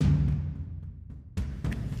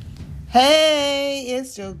Hey,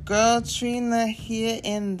 it's your girl Trina here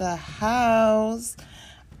in the house.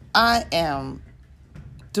 I am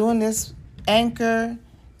doing this anchor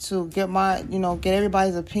to get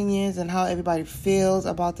everybody's opinions and how everybody feels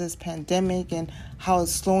about this pandemic and how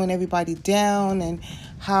it's slowing everybody down and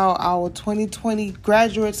how our 2020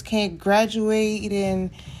 graduates can't graduate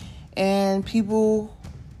and people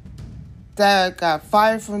that got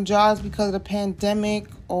fired from jobs because of the pandemic,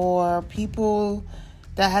 or people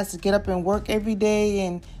that has to get up and work every day.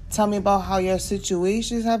 And tell me about how your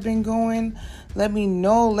situations have been going. Let me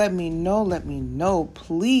know,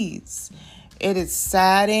 please. It is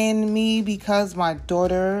saddening me because my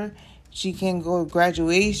daughter, she can't go to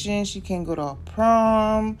graduation, she can't go to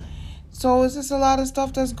prom. So it's just a lot of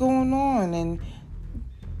stuff that's going on, and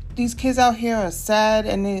these kids out here are sad,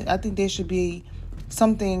 and I think there should be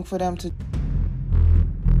something for them to